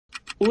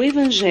O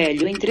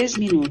Evangelho em 3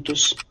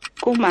 minutos,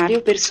 com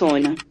Mário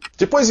Persona.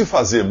 Depois de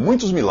fazer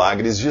muitos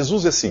milagres,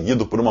 Jesus é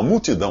seguido por uma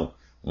multidão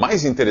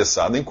mais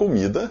interessada em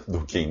comida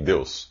do que em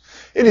Deus.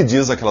 Ele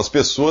diz àquelas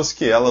pessoas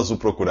que elas o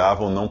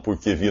procuravam não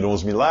porque viram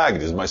os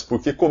milagres, mas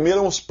porque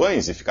comeram os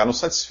pães e ficaram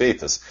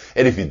satisfeitas.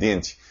 Era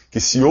evidente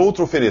que se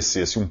outro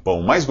oferecesse um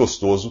pão mais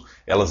gostoso,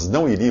 elas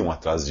não iriam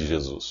atrás de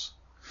Jesus.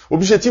 O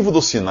objetivo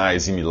dos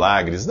sinais e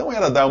milagres não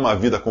era dar uma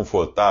vida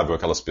confortável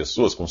àquelas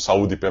pessoas com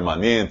saúde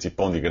permanente,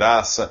 pão de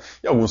graça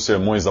e alguns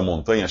sermões da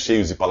montanha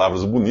cheios de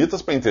palavras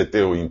bonitas para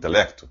entreter o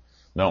intelecto.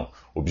 Não,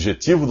 o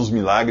objetivo dos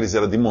milagres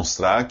era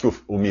demonstrar que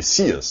o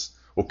Messias,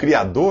 o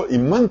Criador e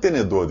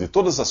mantenedor de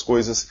todas as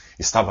coisas,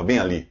 estava bem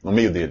ali, no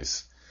meio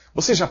deles.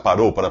 Você já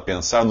parou para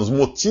pensar nos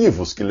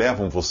motivos que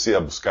levam você a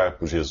buscar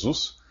por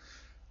Jesus?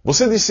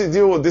 Você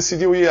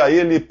decidiu ir a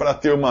Ele para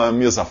ter uma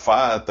mesa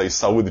farta e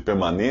saúde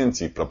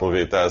permanente para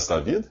aproveitar esta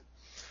vida?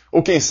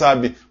 Ou quem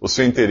sabe o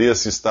seu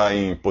interesse está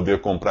em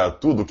poder comprar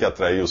tudo que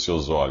atrair os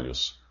seus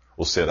olhos?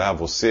 Ou será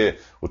você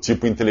o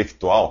tipo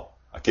intelectual,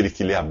 aquele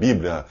que lê a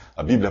Bíblia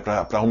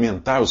para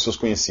aumentar os seus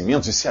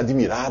conhecimentos e ser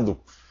admirado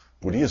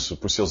por isso,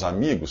 por seus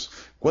amigos?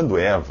 Quando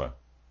Eva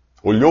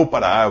olhou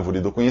para a árvore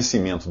do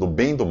conhecimento do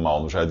bem e do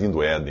mal no jardim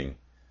do Éden,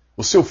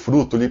 o seu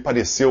fruto lhe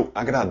pareceu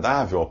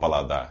agradável ao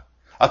paladar,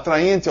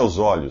 atraente aos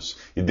olhos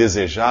e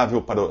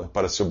desejável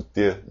para se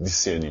obter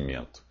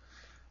discernimento.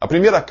 A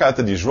primeira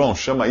carta de João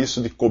chama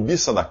isso de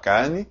cobiça da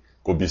carne,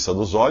 cobiça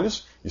dos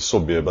olhos e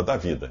soberba da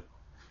vida.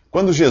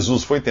 Quando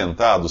Jesus foi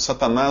tentado,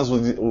 Satanás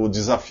o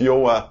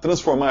desafiou a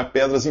transformar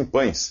pedras em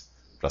pães,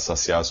 para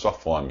saciar sua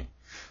fome.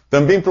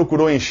 Também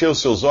procurou encher os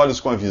seus olhos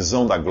com a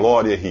visão da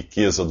glória e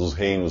riqueza dos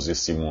reinos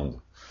deste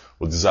mundo.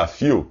 O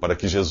desafio para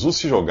que Jesus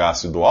se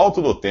jogasse do alto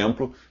do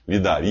templo lhe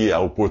daria a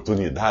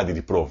oportunidade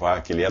de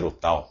provar que ele era o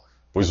tal,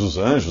 pois os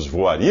anjos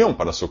voariam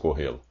para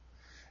socorrê-lo.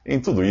 Em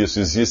tudo isso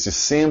existe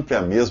sempre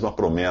a mesma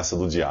promessa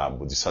do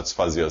diabo, de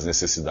satisfazer as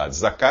necessidades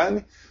da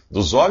carne,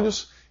 dos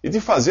olhos e de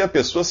fazer a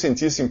pessoa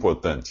sentir-se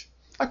importante.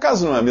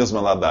 Acaso não é a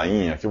mesma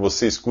ladainha que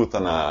você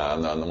escuta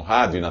no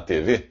rádio e na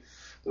TV?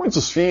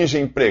 Muitos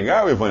fingem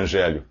pregar o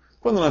Evangelho,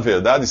 quando na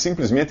verdade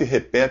simplesmente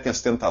repetem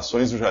as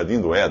tentações do jardim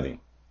do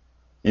Éden.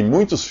 E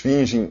muitos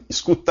fingem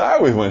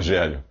escutar o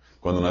Evangelho,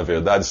 quando na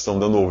verdade estão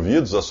dando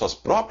ouvidos às suas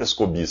próprias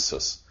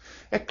cobiças.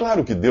 É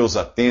claro que Deus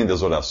atende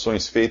às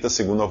orações feitas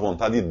segundo a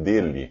vontade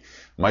dele,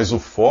 mas o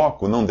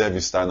foco não deve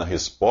estar na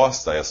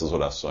resposta a essas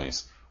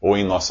orações, ou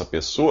em nossa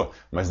pessoa,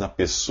 mas na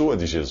pessoa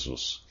de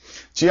Jesus.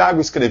 Tiago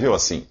escreveu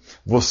assim: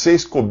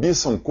 vocês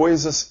cobiçam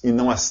coisas e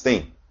não as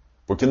têm,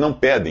 porque não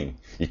pedem,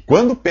 e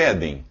quando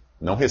pedem,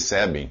 não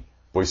recebem,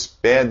 pois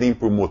pedem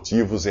por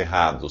motivos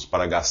errados,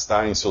 para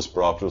gastar em seus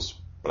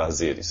próprios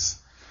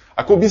prazeres.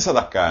 A cobiça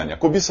da carne, a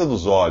cobiça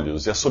dos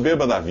olhos e a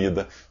soberba da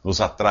vida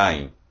nos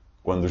atraem,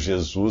 quando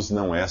Jesus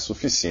não é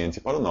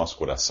suficiente para o nosso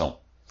coração.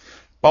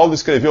 Paulo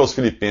escreveu aos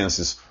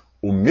Filipenses: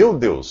 o meu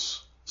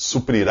Deus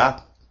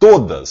suprirá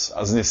todas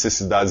as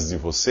necessidades de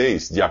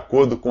vocês de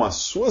acordo com as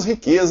suas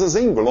riquezas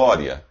em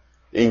glória,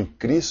 em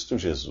Cristo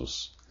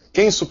Jesus.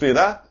 Quem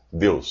suprirá?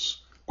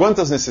 Deus.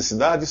 Quantas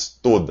necessidades?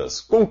 Todas.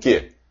 Com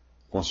quê?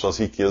 Com suas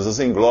riquezas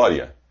em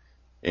glória.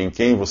 Em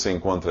quem você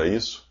encontra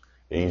isso?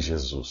 Em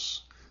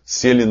Jesus.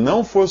 Se ele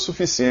não for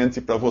suficiente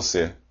para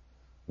você,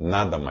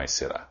 nada mais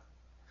será.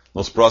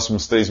 Nos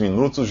próximos 3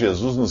 minutos,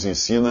 Jesus nos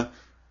ensina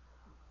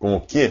com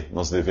o que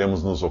nós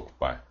devemos nos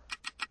ocupar.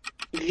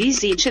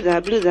 Visite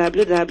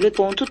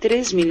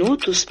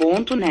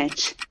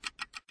www.3minutos.net.